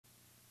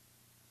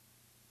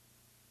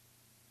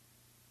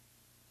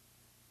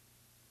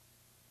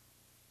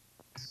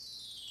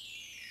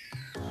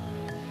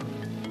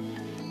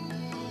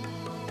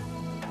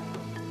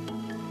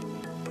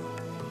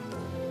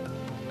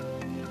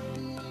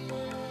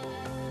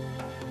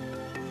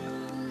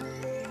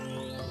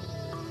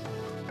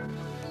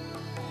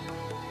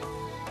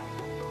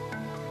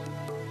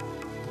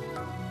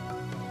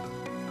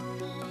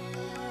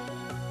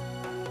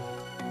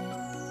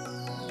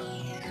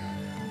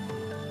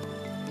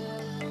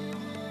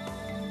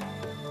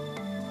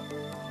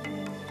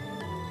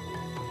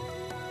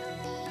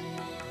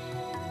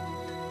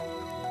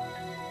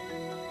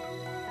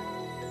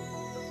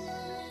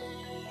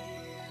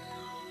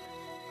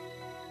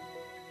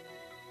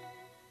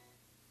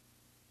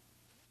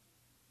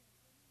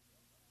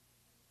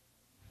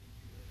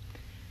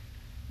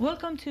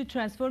Welcome to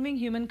Transforming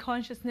Human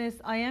Consciousness.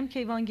 I am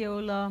Keyvan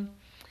Geola,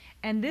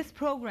 and this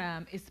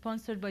program is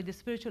sponsored by the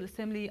Spiritual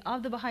Assembly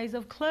of the Baha'is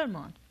of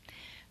Claremont.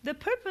 The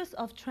purpose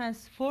of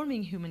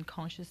transforming human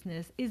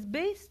consciousness is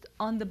based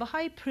on the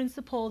Baha'i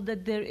principle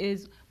that there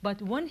is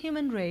but one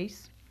human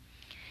race.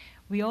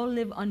 We all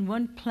live on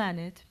one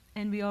planet,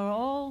 and we are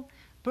all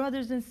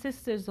brothers and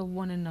sisters of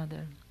one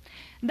another.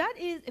 That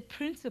is a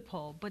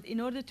principle, but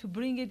in order to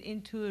bring it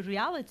into a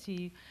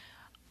reality,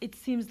 it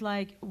seems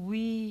like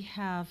we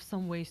have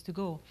some ways to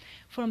go.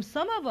 From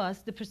some of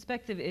us, the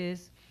perspective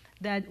is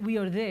that we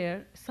are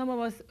there. Some of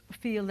us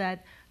feel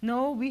that,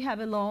 no, we have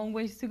a long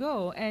ways to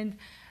go. And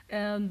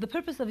the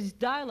purpose of this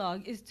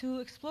dialogue is to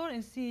explore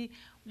and see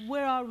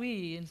where are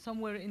we, and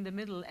somewhere in the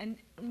middle, and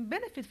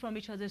benefit from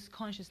each other's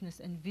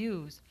consciousness and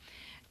views.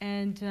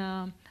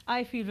 And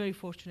I feel very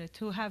fortunate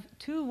to have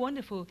two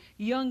wonderful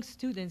young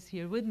students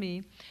here with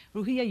me.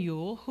 Ruhiyyih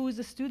Yuille, who is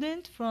a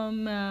student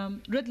from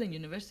Rattling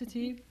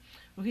University.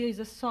 Ruhiyyih is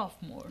a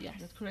sophomore, yes.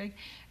 That's correct.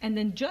 And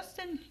then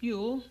Justin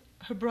Yuille,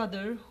 her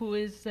brother, who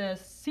is a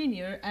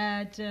senior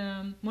at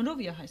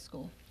Monrovia High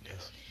School.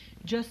 Yes.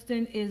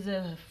 Justin is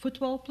a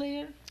football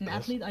player, an Yes.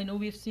 athlete. I know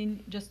we've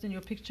seen, Justin,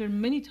 your picture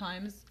many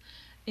times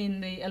in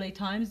the LA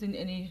Times, in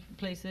any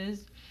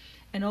places.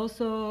 And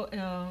also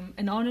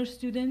an honor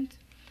student,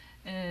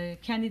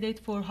 candidate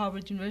for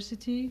Harvard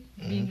University,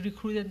 being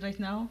recruited right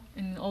now,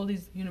 and all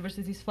these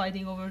universities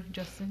fighting over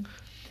Justin,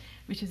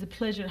 which is a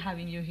pleasure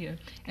having you here.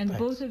 And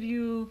Thanks. both of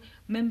you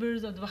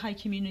members of the Baha'i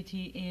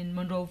community in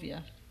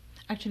Monrovia.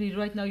 Actually,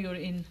 right now you're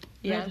in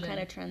Yeah, Redland. I'm kind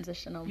of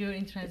transitional. You're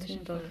in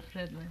transition for both.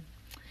 Redland.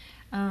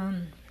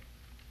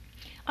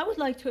 I would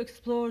like to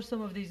explore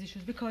some of these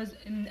issues because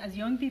as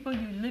young people,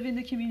 you live in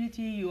the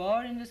community, you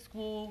are in the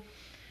school.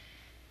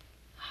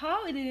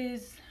 How it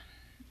is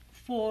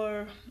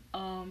for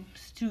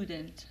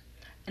student,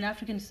 an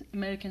African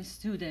American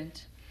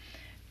student,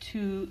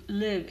 to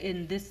live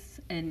in this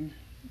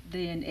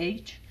day and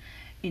age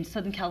in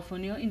Southern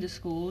California in the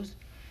schools,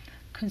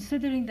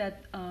 considering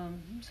that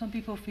some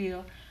people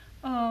feel,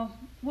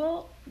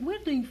 well,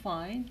 we're doing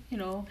fine, you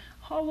know,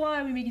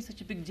 why are we making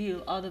such a big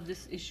deal out of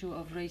this issue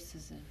of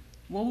racism?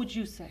 What would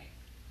you say,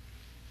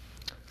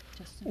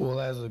 Justin?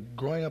 Well,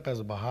 growing up as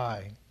a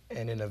Baha'i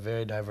and in a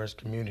very diverse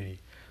community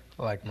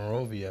like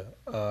Monrovia,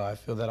 I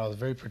feel that I was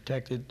very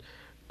protected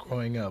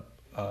growing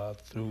up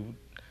through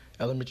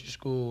elementary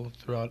school,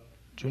 throughout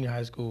junior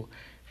high school,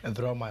 and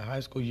throughout my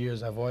high school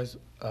years. I've always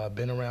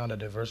been around a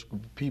diverse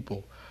group of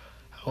people.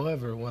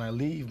 However, when I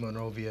leave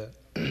Monrovia,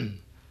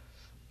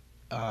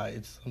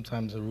 it's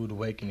sometimes a rude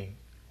awakening.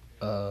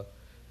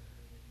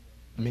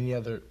 Many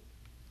other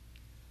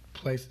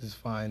places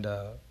find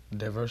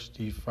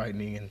diversity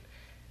frightening,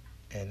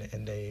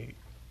 and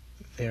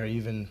they're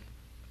even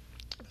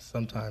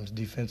sometimes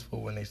defensive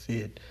when they see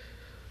it.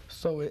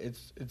 So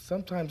it's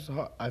sometimes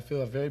hard. I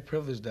feel very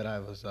privileged that I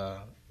was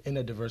in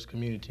a diverse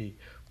community,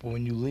 but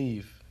when you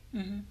leave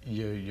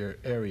your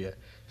area,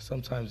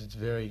 sometimes it's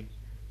very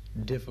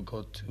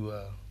difficult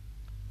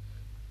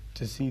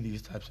to see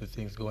these types of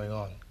things going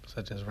on,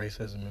 such as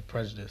racism and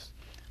prejudice.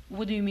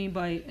 What do you mean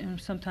by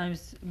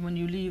sometimes when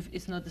you leave,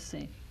 it's not the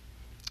same?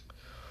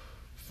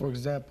 For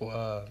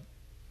example,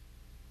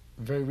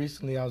 very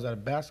recently I was at a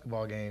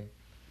basketball game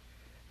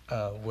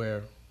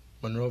where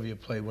Monrovia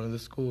played one of the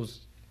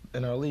schools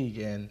in our league,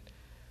 and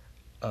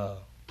a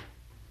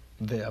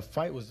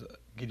fight was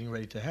getting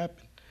ready to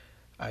happen.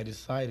 I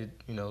decided,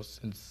 you know,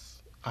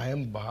 since I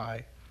am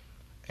Baha'i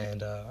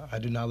and I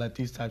do not let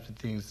these types of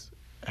things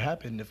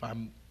happen if I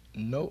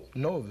know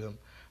of them,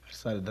 I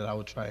decided that I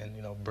would try and,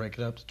 you know, break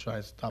it up to try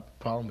and stop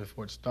the problem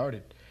before it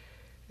started.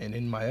 And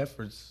in my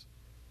efforts,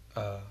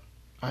 I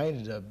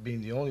ended up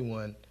being the only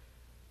one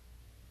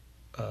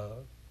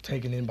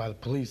taken in by the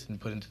police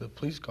and put into the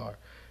police car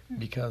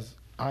because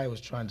I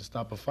was trying to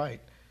stop a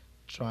fight,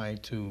 trying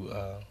to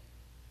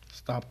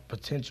stop a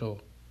potential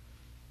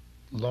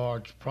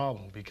large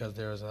problem, because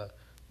there's a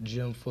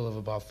gym full of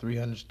about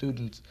 300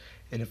 students,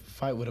 and if a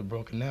fight would have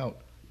broken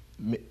out,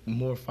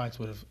 more fights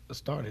would have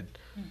started.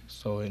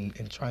 So in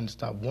trying to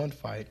stop one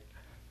fight,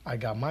 I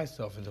got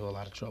myself into a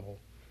lot of trouble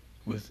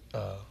with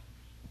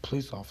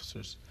police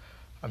officers.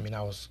 I mean,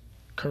 I was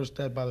cursed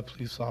at by the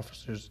police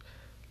officers.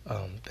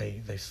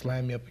 They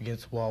slammed me up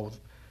against the wall.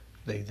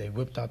 They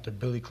whipped out their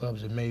billy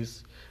clubs and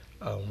mace,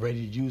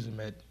 ready to use them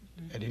at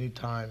any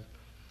time.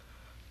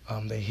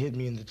 They hit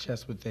me in the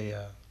chest with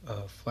a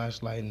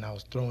flashlight, and I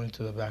was thrown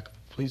into the back of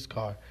a police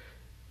car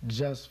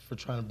just for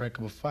trying to break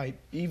up a fight,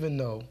 even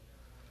though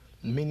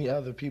many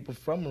other people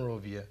from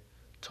Monrovia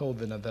told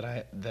them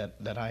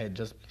that I had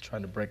just been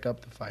trying to break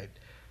up the fight.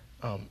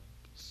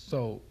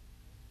 So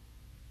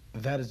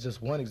that is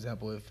just one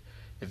example.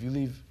 If you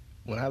leave,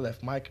 when I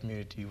left my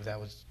community,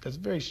 that's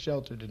very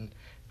sheltered, and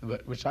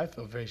which I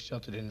felt very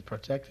sheltered and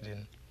protected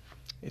in,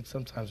 it's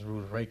sometimes a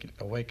rude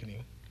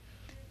awakening.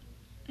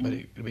 But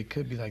it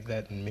could be like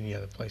that in many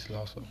other places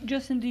also.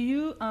 Justin, do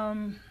you,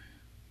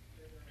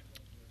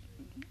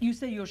 you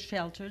say you're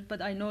sheltered,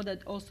 but I know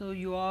that also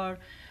you are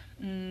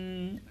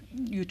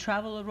you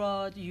travel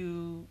abroad,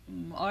 you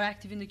are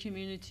active in the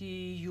community,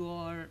 you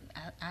are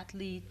an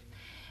athlete,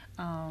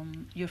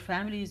 your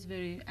family is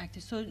very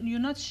active. So you're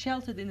not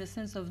sheltered in the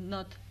sense of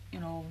not,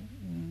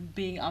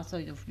 being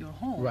outside of your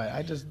home. Right.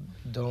 I just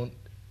don't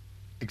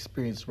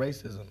experience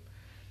racism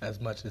as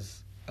much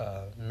as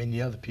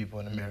many other people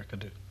in America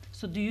do.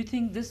 So do you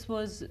think this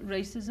was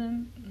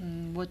racism,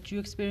 what you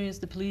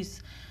experienced, the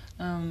police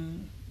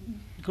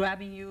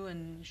grabbing you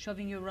and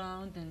shoving you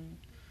around? And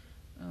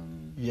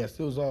Yes,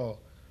 it was all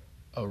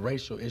a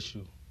racial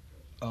issue.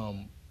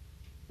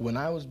 When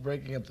I was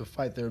breaking up the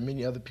fight, there were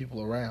many other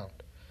people around.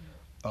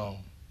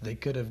 They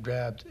could have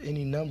grabbed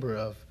any number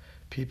of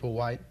people,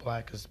 white,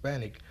 black,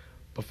 Hispanic,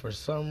 but for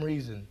some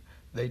reason,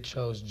 they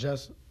chose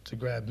just to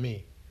grab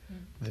me,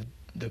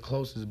 the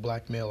closest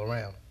black male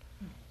around.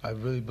 I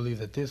really believe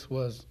that this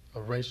was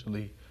a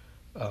racially,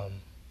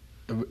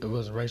 it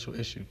was a racial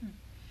issue.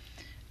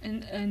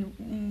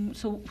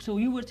 So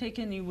you were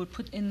taken, you were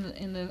put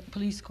in the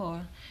police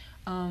car.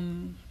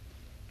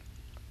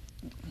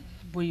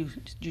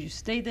 Did you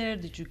stay there?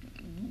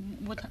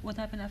 What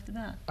happened after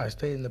that? I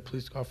stayed in the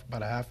police car for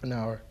about a half an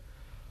hour.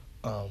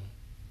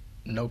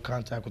 No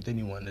contact with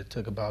anyone. It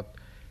took about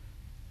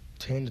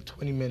 10 to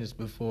 20 minutes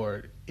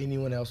before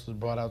anyone else was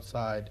brought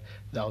outside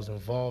that was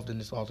involved in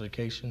this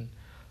altercation.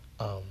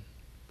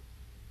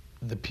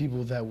 The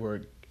people that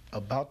were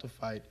about to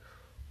fight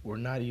were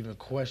not even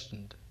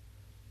questioned.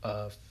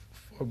 For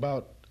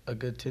about a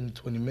good 10 to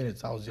 20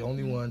 minutes, I was the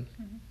only one.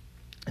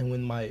 And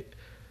when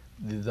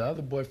the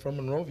other boy from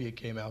Monrovia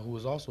came out, who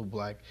was also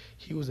black,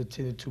 he was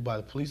attended to by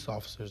the police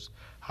officers.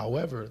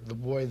 However, the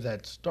boy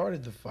that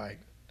started the fight,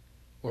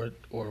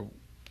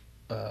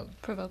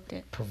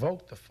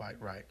 provoked the fight,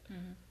 right?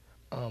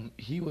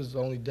 He was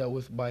only dealt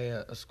with by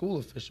a school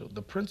official,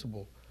 the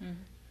principal.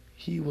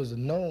 He was a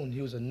known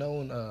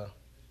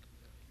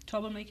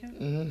troublemaker?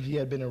 He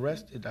had been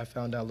arrested. I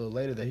found out a little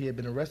later that he had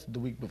been arrested the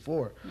week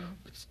before.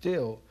 But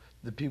still,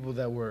 the people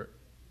that were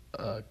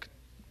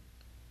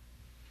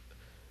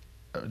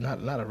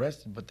not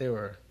arrested, but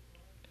the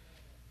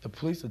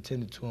police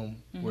attended to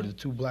him were the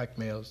two black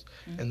males,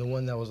 and the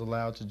one that was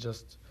allowed to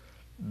just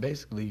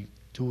basically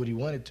do what he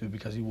wanted to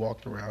because he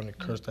walked around and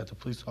cursed at the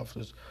police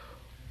officers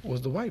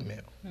was the white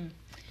male.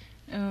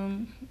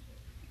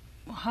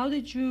 How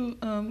did you,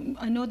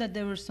 I know that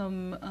there were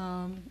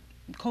some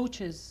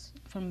coaches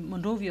from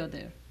Monrovia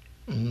there.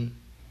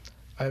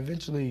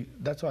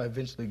 That's how I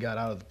eventually got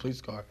out of the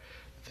police car.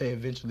 They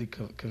eventually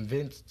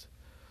convinced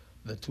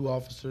the two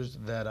officers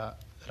that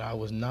I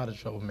was not a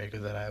troublemaker,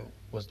 that I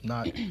was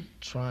not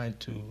trying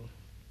to,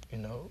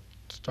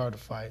 start a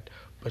fight,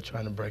 but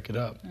trying to break it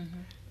up.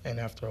 And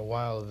after a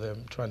while of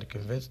them trying to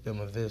convince them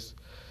of this,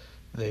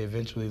 they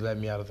eventually let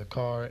me out of the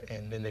car,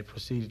 and then they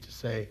proceeded to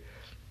say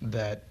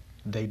that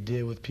they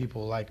deal with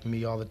people like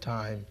me all the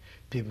time,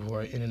 people who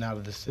are in and out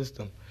of the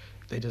system.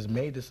 They just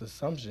made this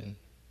assumption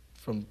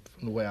from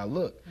the way I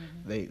look.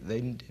 They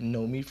didn't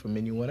know me from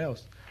anyone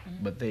else,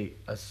 but they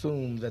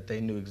assumed that they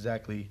knew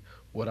exactly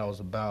what I was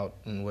about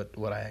and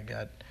what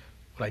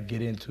I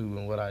get into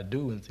and what I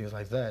do and things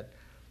like that.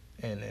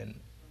 And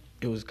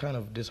it was kind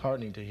of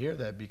disheartening to hear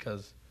that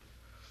because,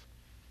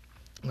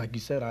 like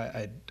you said,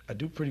 I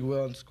do pretty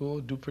well in school,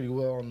 do pretty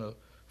well on the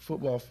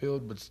football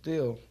field, but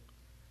still,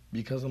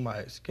 because of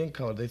my skin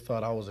color, they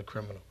thought I was a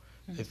criminal.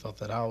 They thought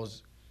that I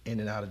was in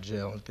and out of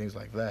jail and things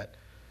like that.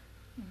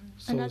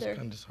 So it was kind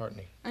of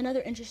disheartening.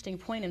 Another interesting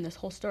point in this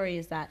whole story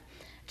is that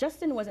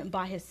Justin wasn't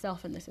by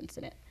himself in this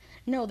incident.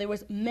 No, there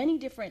was many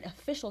different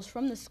officials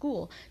from the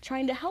school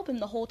trying to help him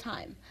the whole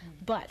time.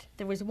 But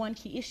there was one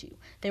key issue.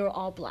 They were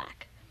all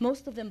black,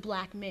 most of them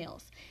black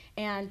males.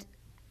 And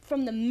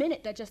from the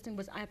minute that Justin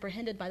was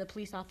apprehended by the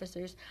police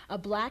officers, a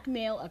black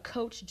male, a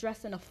coach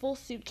dressed in a full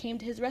suit, came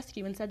to his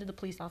rescue and said to the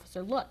police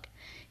officer, "Look,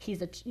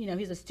 he's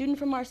a student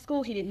from our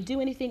school. He didn't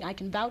do anything. I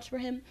can vouch for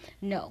him."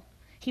 No,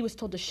 he was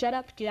told to shut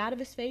up, get out of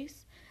his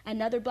face.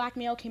 Another black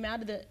male came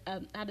out of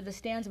the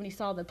stands when he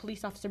saw the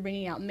police officer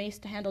bringing out mace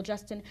to handle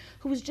Justin,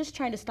 who was just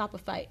trying to stop a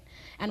fight,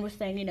 and was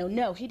saying,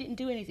 no, he didn't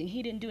do anything.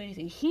 He didn't do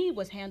anything. He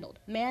was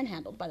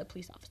manhandled by the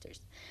police officers.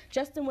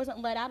 Justin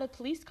wasn't let out of the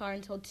police car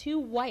until two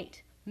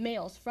white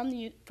males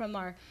from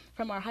our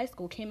high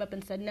school came up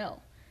and said,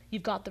 "No,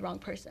 you've got the wrong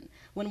person."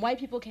 When white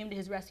people came to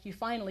his rescue,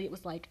 finally it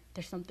was like,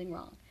 there's something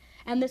wrong.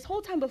 And this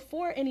whole time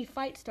before any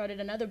fight started,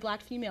 another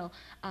black female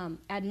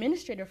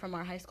administrator from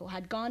our high school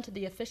had gone to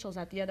the officials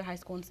at the other high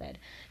school and said,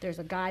 "There's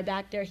a guy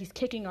back there, he's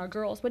kicking our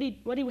girls." What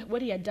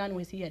he had done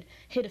was he had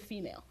hit a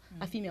female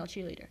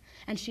cheerleader,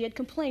 and she had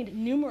complained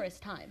numerous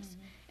times.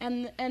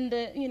 And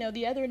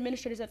the other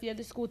administrators at the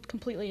other school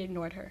completely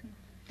ignored her.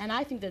 And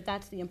I think that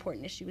that's the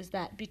important issue, is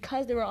that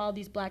because there were all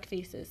these black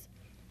faces,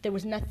 there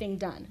was nothing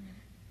done.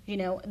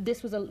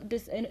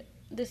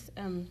 This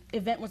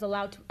event was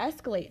allowed to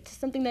escalate to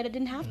something that it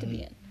didn't have to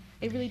be in.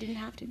 It really didn't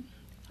have to.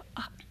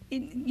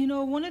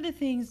 One of the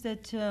things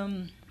that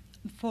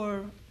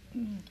for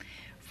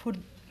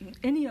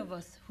any of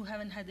us who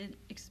haven't had an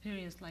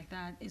experience like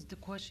that is the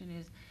question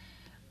is,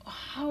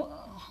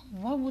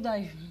 what would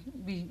I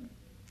be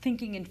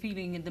thinking and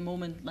feeling in the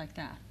moment like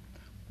that?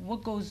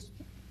 What goes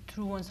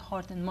through one's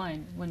heart and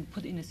mind when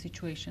put in a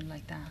situation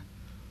like that?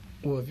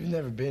 Well, if you've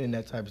never been in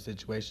that type of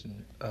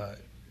situation,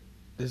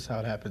 this is how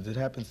it happens. It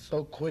happens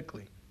so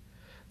quickly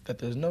that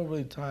there's no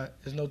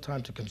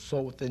time to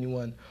consult with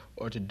anyone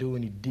or to do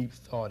any deep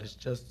thought. It's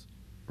just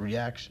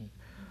reaction.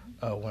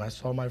 When I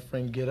saw my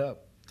friend get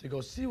up to go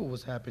see what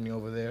was happening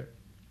over there,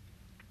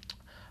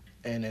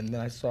 and then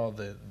I saw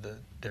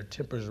their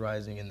tempers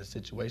rising in the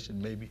situation,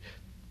 maybe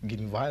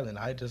getting violent,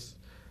 I just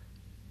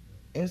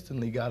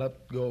instantly got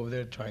up to go over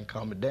there to try and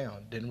calm it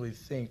down. Didn't really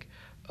think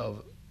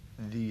of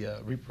the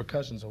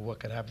repercussions of what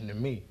could happen to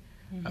me.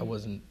 I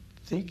wasn't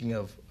thinking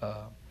of,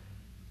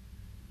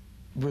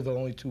 we're the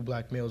only 2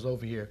 black males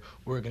over here,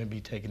 we're going to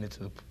be taken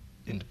into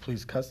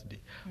police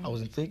custody. I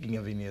wasn't thinking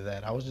of any of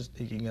that. I was just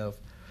thinking of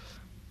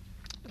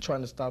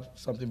trying to stop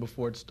something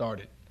before it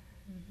started.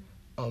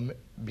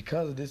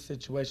 Because of this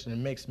situation, it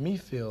makes me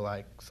feel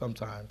like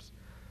sometimes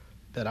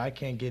that I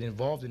can't get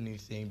involved in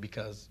anything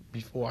because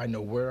before I know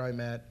where I'm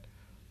at,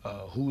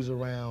 who's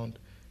around,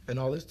 and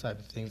all this type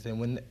of things.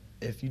 And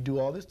if you do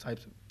all this type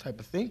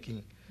of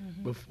thinking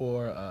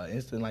before an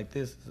incident like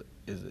this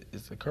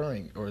is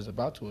occurring or is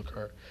about to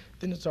occur,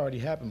 then it's already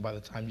happened by the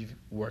time you've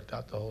worked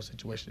out the whole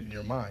situation in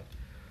your mind.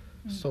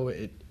 So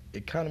it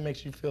kind of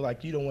makes you feel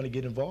like you don't want to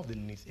get involved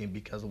in anything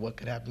because of what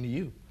could happen to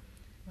you.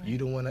 Right. You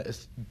don't want to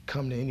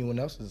come to anyone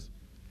else's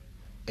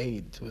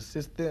aid to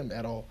assist them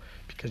at all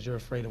because you're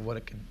afraid of what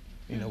it could,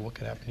 what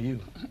could happen to you.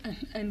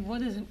 And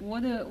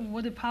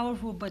what a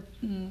powerful but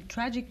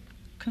tragic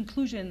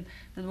conclusion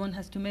that one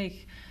has to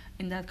make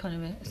in that kind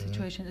of a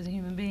situation as a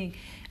human being.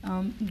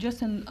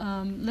 Justin,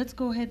 let's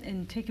go ahead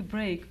and take a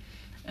break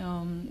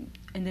and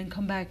then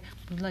come back.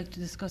 We'd like to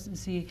discuss and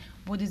see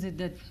what is it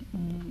that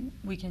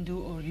we can do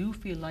or you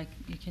feel like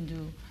you can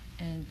do,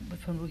 and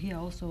from Ruhiyyih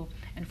also.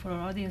 And for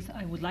our audience,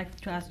 I would like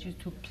to ask you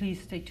to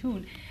please stay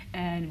tuned,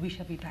 and we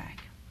shall be back.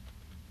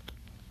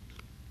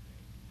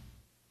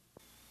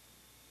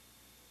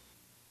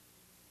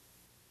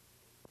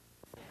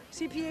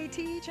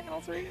 CPAT,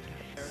 Channel 3?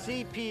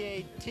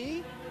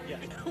 CPAT? Yeah.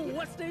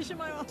 What station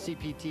am I on?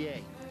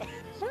 CPTA.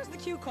 Where's the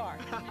cue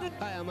card?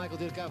 Hi, I'm Michael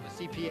Dudkova,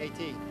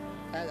 CPAT.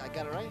 I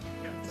got it right?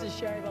 This is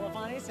Sherry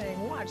Belafonte saying,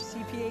 watch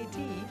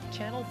CPAT,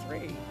 Channel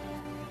 3.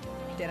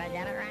 Did I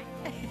get it right?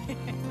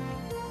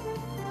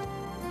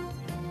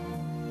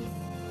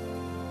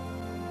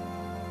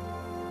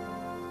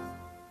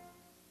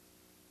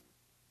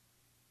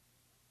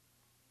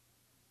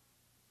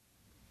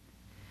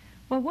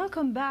 Well,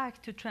 welcome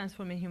back to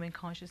Transforming Human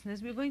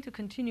Consciousness. We're going to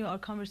continue our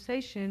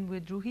conversation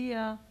with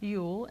Ruhiyyih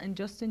Yuille and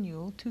Justin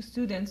Yuille, 2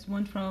 students,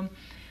 one from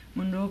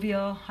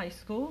Monrovia High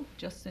School.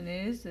 Justin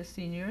is a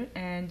senior,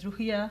 and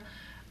Ruhiyyih,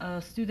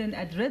 a student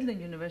at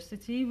Rattling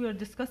University. We're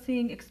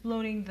discussing,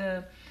 exploring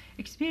the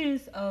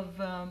experience of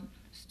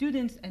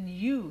students and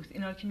youth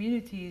in our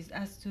communities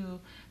as to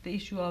the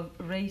issue of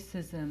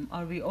racism.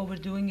 Are we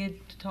overdoing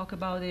it to talk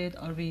about it?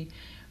 Are we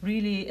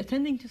really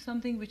attending to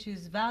something which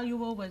is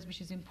valuable,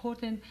 which is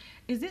important?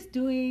 Is this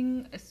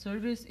doing a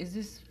service? Is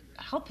this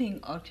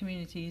helping our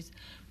communities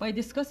by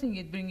discussing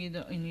it, bringing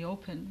it in the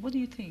open? What do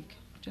you think,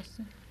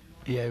 Justin?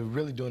 Yeah,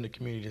 really doing the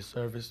community a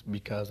service,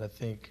 because I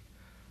think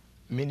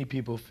many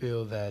people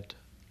feel that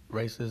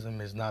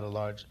racism is not a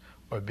large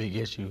or a big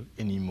issue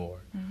anymore,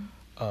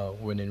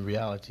 when in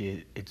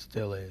reality it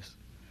still is.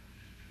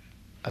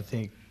 I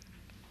think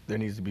there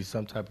needs to be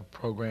some type of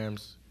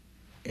programs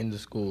in the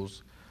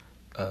schools,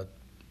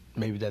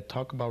 maybe that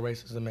talk about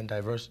racism and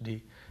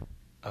diversity,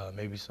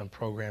 maybe some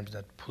programs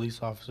that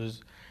police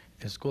officers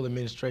and school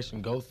administration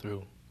go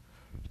through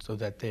so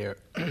that they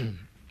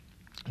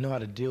know how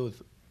to deal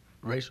with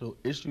racial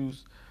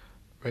issues,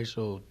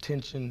 racial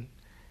tension,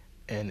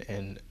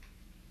 and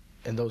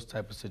those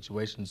type of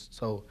situations,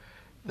 so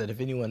that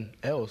if anyone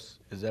else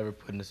is ever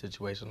put in a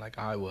situation like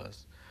I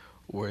was,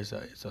 where it's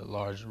a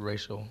large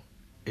racial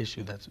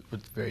issue that's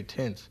very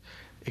tense,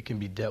 it can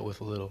be dealt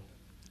with a little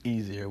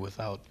easier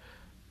without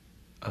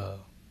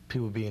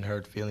people being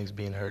hurt, feelings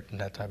being hurt, and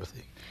that type of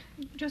thing.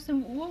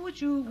 Justin, what would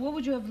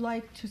you have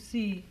liked to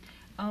see?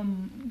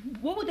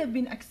 What would have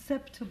been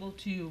acceptable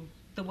to you,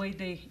 the way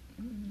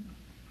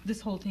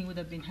this whole thing would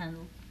have been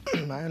handled?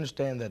 I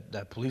understand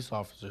that police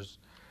officers,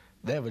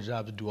 they have a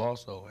job to do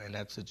also. In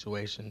that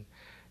situation,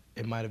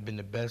 it might have been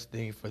the best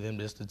thing for them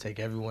just to take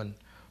everyone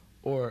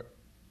or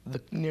the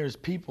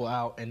nearest people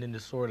out and then to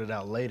sort it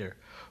out later.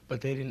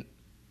 But they didn't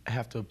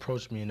have to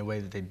approach me in the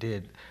way that they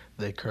did.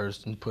 They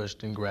cursed and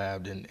pushed and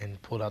grabbed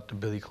and pulled out the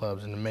billy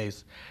clubs and the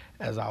mace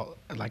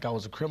like I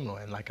was a criminal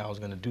and like I was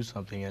going to do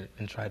something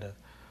and try to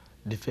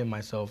defend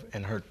myself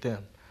and hurt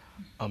them.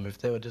 If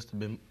they would just have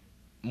been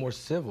more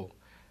civil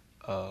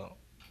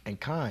and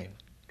kind,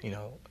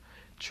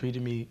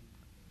 treated me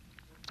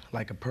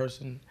like a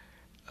person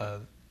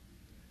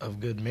of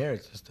good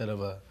merits instead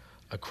of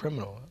a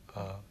criminal,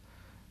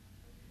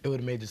 it would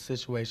have made the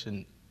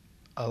situation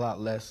a lot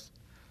less,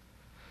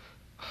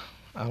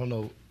 I don't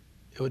know,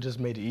 it would just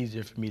made it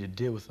easier for me to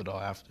deal with it all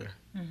after.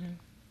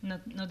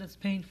 Not as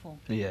painful.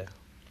 Yeah.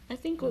 I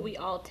think what we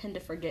all tend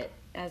to forget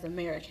as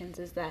Americans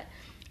is that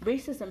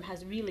racism,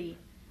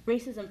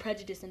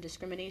 prejudice, and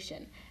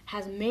discrimination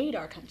has made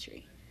our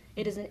country.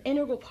 It is an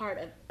integral part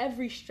of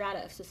every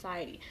strata of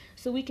society.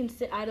 So we can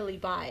sit idly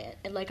by it,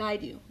 and like I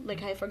do,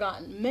 like I've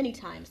forgotten many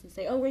times, and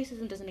say, oh,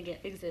 racism doesn't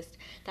exist.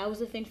 That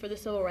was a thing for the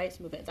civil rights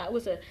movement. That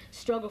was a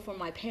struggle for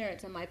my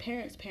parents and my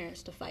parents'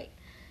 parents to fight.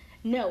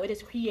 No, it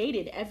has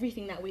created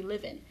everything that we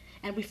live in,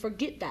 and we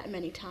forget that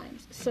many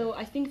times. So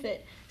I think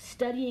that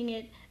studying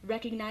it,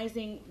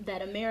 recognizing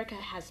that America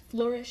has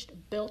flourished,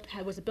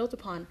 was built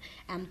upon,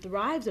 and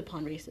thrives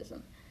upon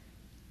racism,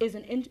 is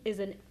an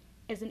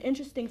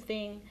interesting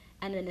thing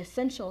and an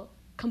essential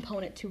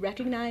component to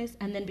recognize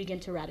and then begin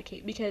to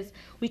eradicate, because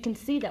we can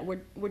see that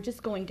we're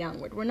just going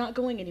downward. We're not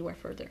going anywhere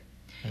further.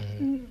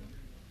 Mm.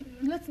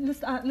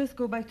 Let's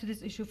go back to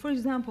this issue. For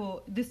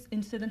example, this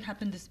incident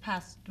happened this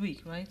past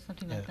week, right?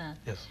 Something like that.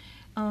 Yes.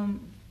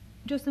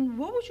 Justin,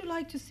 what would you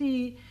like to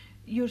see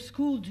your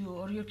school do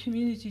or your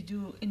community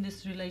do in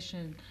this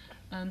relation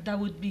that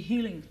would be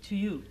healing to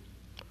you?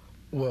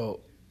 Well,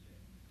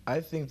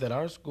 I think that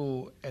our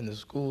school and the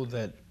school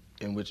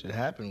in which it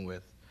happened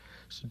with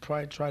should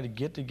probably try to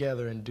get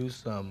together and do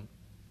some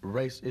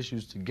race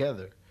issues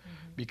together,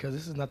 because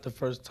this is not the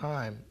first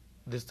time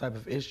this type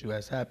of issue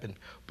has happened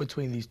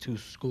between these two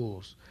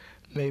schools.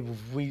 Maybe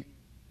if we,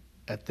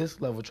 at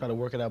this level, try to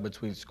work it out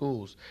between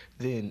schools,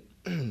 then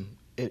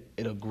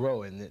it'll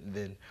grow, and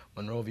then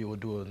Monrovia will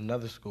do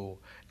another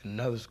school,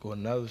 another school,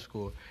 another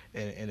school,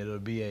 and it'll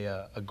be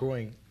a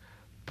growing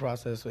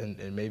process,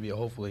 and maybe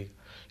hopefully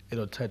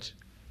it'll touch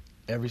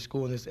every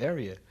school in this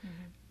area.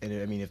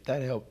 And I mean, if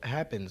that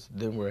happens,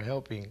 then we're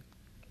helping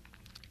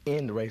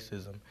end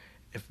racism.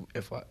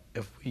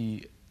 If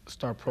we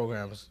start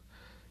programs,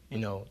 you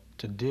know,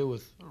 to deal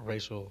with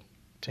racial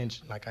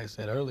tension, like I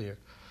said earlier,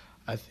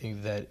 I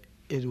think that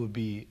it would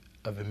be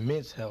of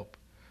immense help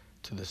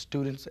to the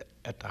students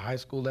at the high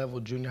school level,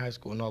 junior high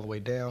school, and all the way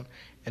down,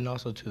 and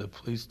also to the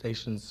police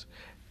stations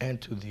and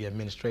to the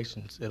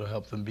administrations. It'll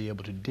help them be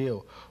able to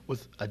deal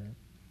with a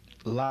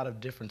lot of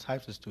different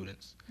types of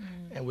students,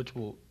 and which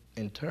will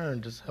in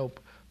turn just help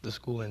the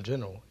school in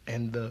general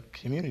and the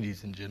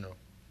communities in general.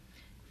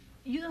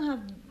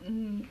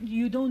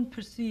 You don't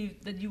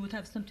perceive that you would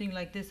have something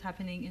like this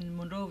happening in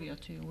Monrovia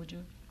too, would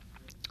you?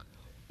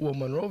 Well,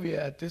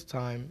 Monrovia at this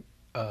time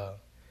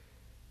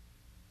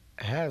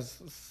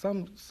has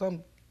some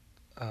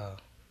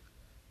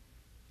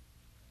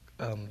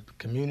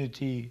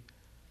community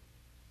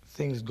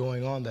things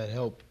going on that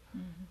help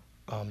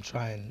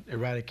try and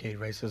eradicate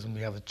racism.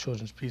 We have a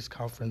Children's Peace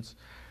Conference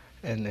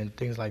and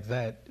things like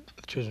that.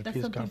 The Children's That's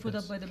Peace something Conference.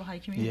 put up by the Baha'i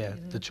community. Yeah,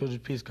 the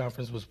Children's Peace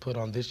Conference was put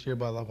on this year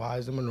by the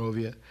Baha'is in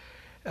Monrovia.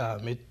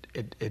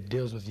 It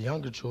deals with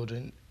younger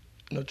children,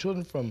 you know,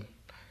 children from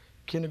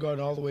kindergarten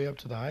all the way up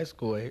to the high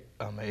school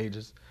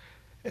ages,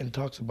 and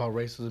talks about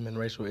racism and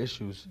racial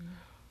issues.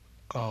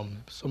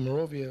 So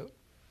Monrovia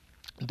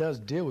does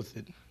deal with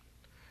it,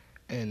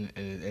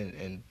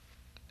 and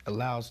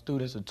allows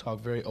students to talk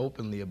very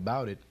openly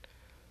about it.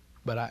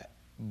 But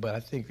I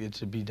think it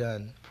should be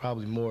done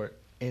probably more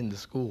in the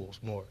schools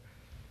more.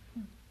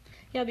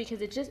 Yeah,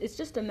 because it's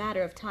just a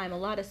matter of time. A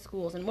lot of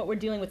schools, and what we're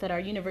dealing with at our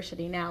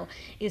university now,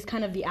 is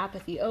kind of the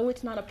apathy. Oh,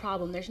 it's not a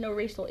problem. There's no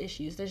racial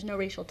issues. There's no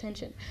racial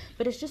tension.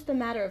 But it's just a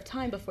matter of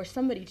time before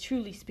somebody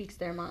truly speaks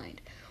their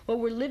mind. What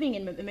we're living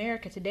in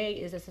America today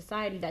is a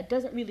society that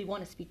doesn't really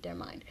want to speak their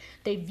mind.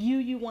 They view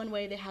you one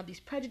way. They have these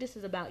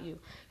prejudices about you.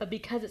 But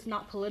because it's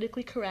not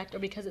politically correct, or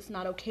because it's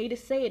not okay to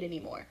say it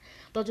anymore,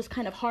 they'll just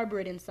kind of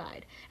harbor it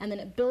inside. And then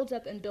it builds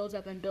up and builds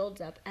up and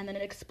builds up, and then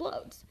it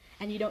explodes.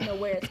 And you don't know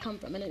where it's come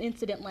from in an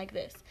incident like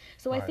this.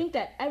 So I think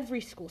that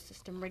every school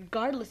system,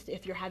 regardless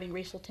if you're having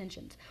racial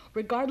tensions,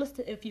 regardless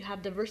if you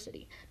have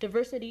diversity,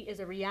 diversity is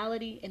a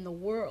reality in the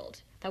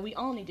world that we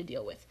all need to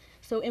deal with.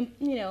 So,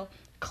 you know,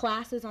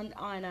 classes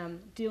on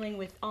dealing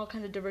with all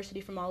kinds of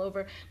diversity from all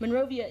over.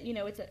 Monrovia, you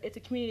know, it's a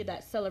community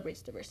that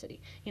celebrates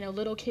diversity. You know,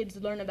 little kids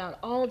learn about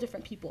all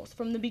different peoples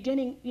from the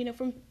beginning, you know,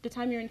 from the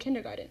time you're in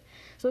kindergarten.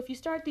 So if you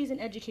start these in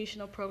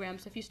educational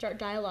programs, if you start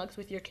dialogues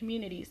with your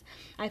communities,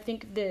 I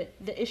think the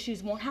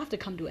issues won't have to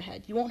come to a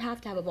head. You won't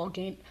have to have a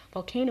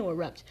volcano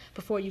erupt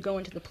before you go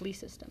into the police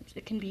systems.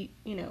 It can be,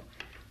 you know,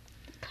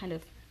 kind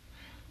of.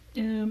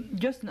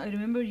 Justin, I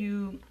remember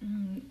you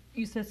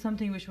said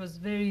something which was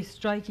very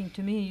striking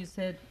to me. You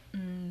said,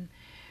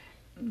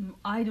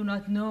 I do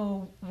not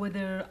know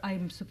whether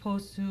I'm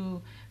supposed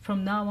to,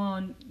 from now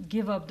on,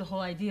 give up the whole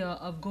idea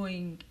of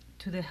going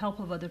to the help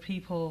of other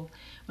people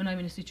when I'm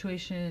in a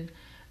situation,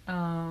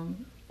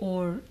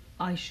 or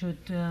I should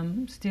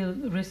still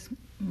risk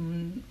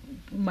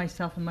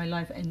myself and my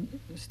life and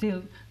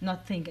still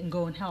not think and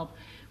go and help.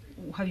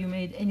 Have you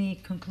made any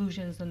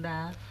conclusions on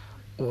that?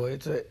 Well,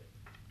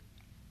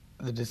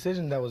 the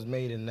decision that was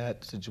made in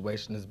that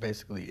situation is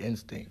basically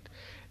instinct.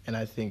 And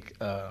I think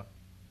it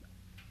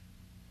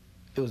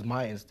was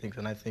my instinct,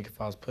 and I think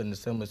if I was put in a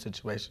similar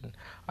situation,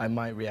 I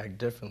might react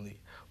differently.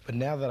 But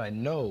now that I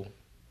know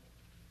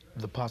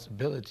the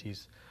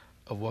possibilities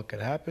of what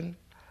could happen,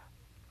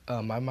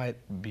 I might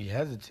be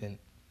hesitant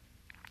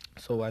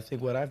So I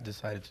think what I've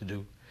decided to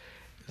do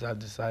is I've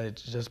decided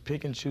to just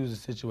pick and choose the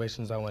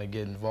situations I want to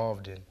get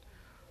involved in.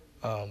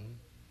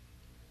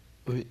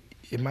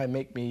 It might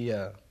make me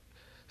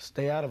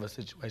stay out of a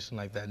situation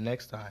like that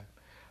next time.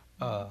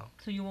 So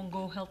you won't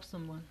go help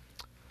someone?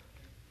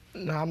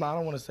 No, I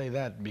don't want to say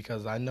that,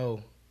 because I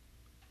know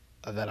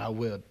that I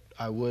would.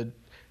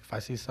 If I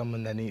see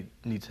someone that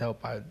needs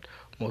help,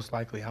 most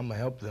likely I'm going to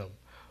help them.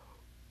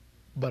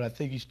 But I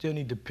think you still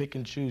need to pick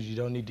and choose. You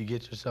don't need to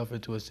get yourself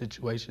into a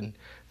situation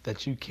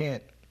that you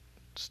can't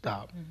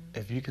stop. Mm-hmm.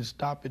 If you can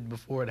stop it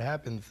before it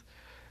happens,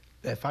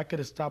 if I could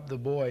have stopped the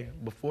boy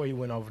before he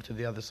went over to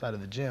the other side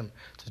of the gym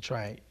to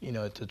try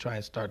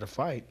and start the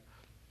fight,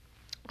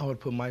 I would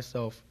put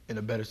myself in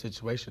a better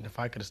situation. If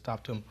I could have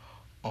stopped him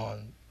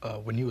on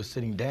when he was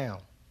sitting down,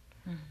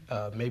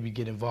 mm-hmm. Maybe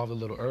get involved a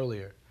little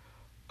earlier.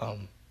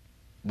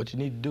 What you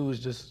need to do is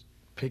just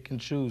pick and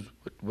choose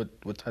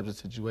what types of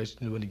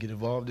situations you want to get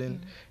involved in,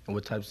 mm-hmm. and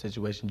what types of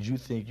situations you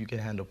think you can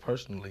handle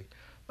personally.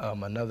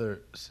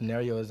 Another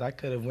scenario is I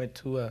could have went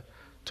to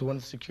one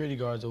of the security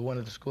guards or one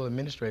of the school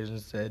administrators and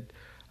said,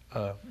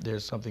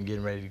 there's something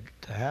getting ready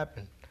to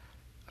happen.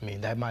 I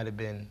mean, that might have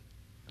been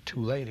too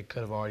late. It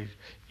could have already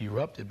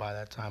erupted by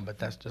that time, but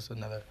that's just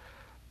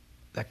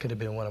that could have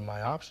been one of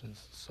my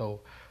options.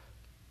 So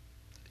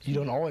you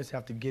don't always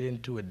have to get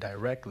into it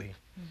directly.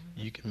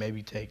 Mm-hmm. You can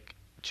maybe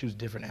choose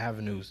different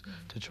avenues,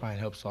 mm-hmm. to try and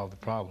help solve the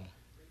problem.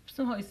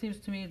 Somehow it seems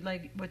to me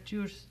like what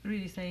you're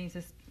really saying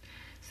is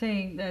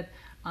saying that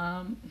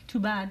too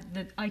bad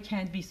that I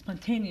can't be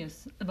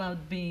spontaneous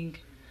about being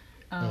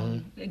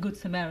mm-hmm. a good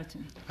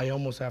Samaritan. I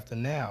almost have to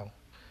now.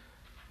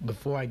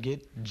 Before I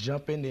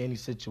jump into any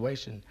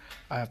situation,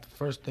 I have to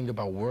first think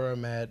about where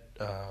I'm at,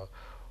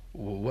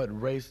 what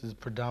race is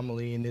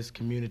predominantly in this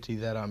community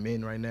that I'm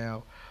in right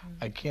now.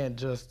 Mm-hmm. I can't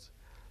just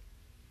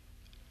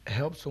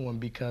help someone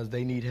because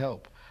they need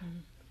help. Mm-hmm.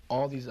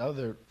 All these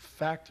other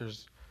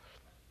factors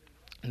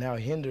now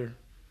hinder,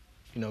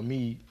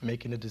 me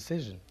making a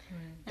decision.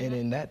 Right. And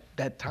in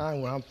that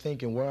time when I'm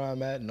thinking where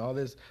I'm at and all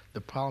this,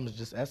 the problem is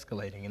just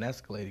escalating and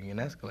escalating and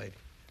escalating.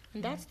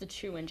 And that's the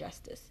true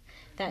injustice,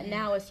 that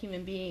now as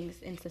human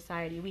beings in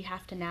society, we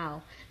have to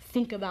now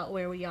think about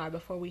where we are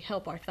before we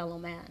help our fellow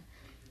man.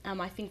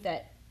 I think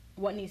that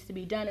what needs to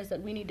be done is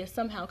that we need to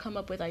somehow come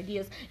up with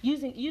ideas,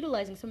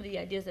 utilizing some of the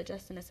ideas that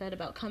Justin has said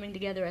about coming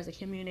together as a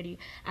community,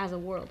 as a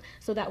world,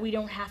 so that we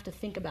don't have to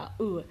think about,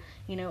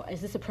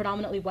 is this a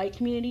predominantly white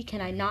community?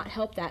 Can I not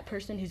help that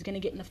person who's going to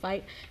get in a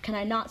fight? Can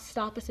I not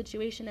stop a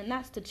situation? And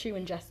that's the true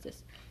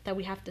injustice, that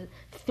we have to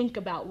think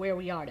about where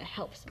we are to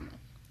help someone.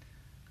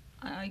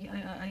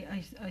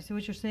 I see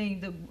what you're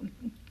saying.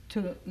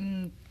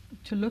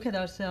 To look at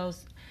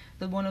ourselves,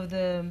 that one of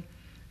the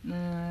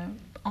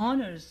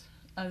honors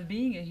of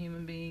being a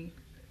human being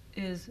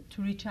is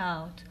to reach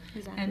out,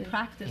 exactly. and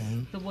practice,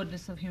 mm-hmm. the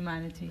oneness of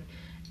humanity,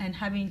 and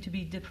having to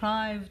be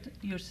deprived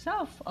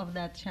yourself of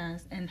that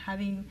chance, and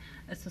having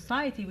a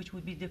society which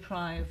would be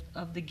deprived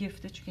of the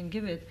gift that you can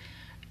give it.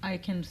 I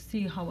can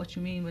see what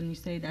you mean when you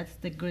say that's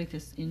the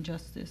greatest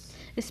injustice.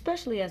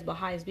 Especially as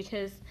Baha'is,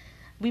 because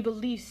we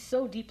believe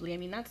so deeply. I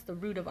mean, that's the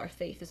root of our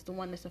faith, is the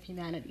oneness of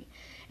humanity.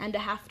 And to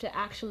have to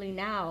actually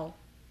now,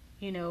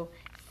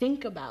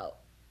 think about,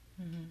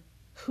 mm-hmm.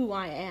 who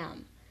I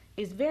am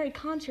is very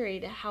contrary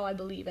to how I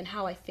believe and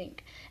how I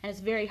think. And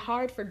it's very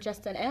hard for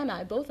Justin and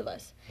I, both of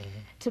us, mm-hmm.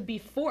 to be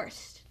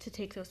forced to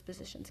take those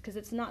positions, because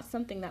it's not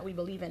something that we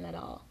believe in at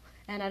all.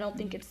 And I don't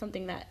think it's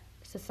something that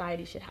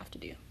society should have to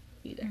do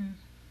either. Mm.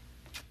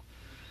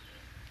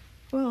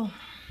 Well,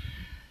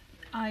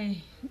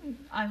 I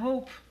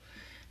hope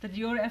that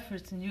your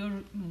efforts and your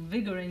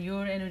vigor and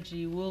your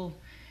energy will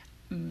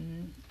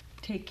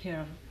take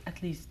care of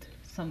at least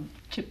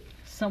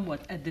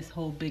somewhat at this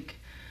whole big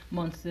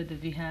monster that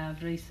we have,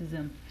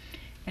 racism.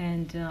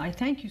 And I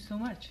thank you so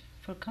much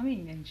for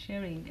coming and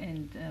sharing,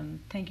 and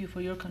thank you for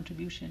your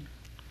contribution.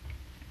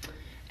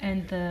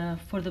 And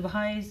for the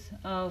Baha'is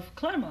of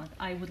Claremont,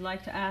 I would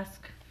like to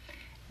ask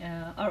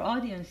our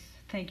audience,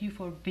 thank you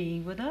for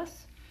being with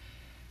us,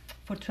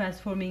 for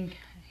transforming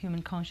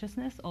human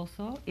consciousness.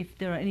 Also, if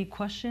there are any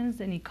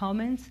questions, any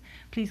comments,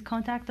 please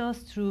contact us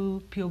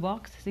through P.O.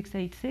 Box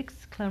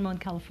 686, Claremont,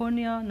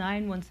 California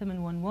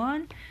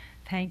 91711.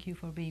 Thank you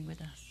for being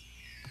with us.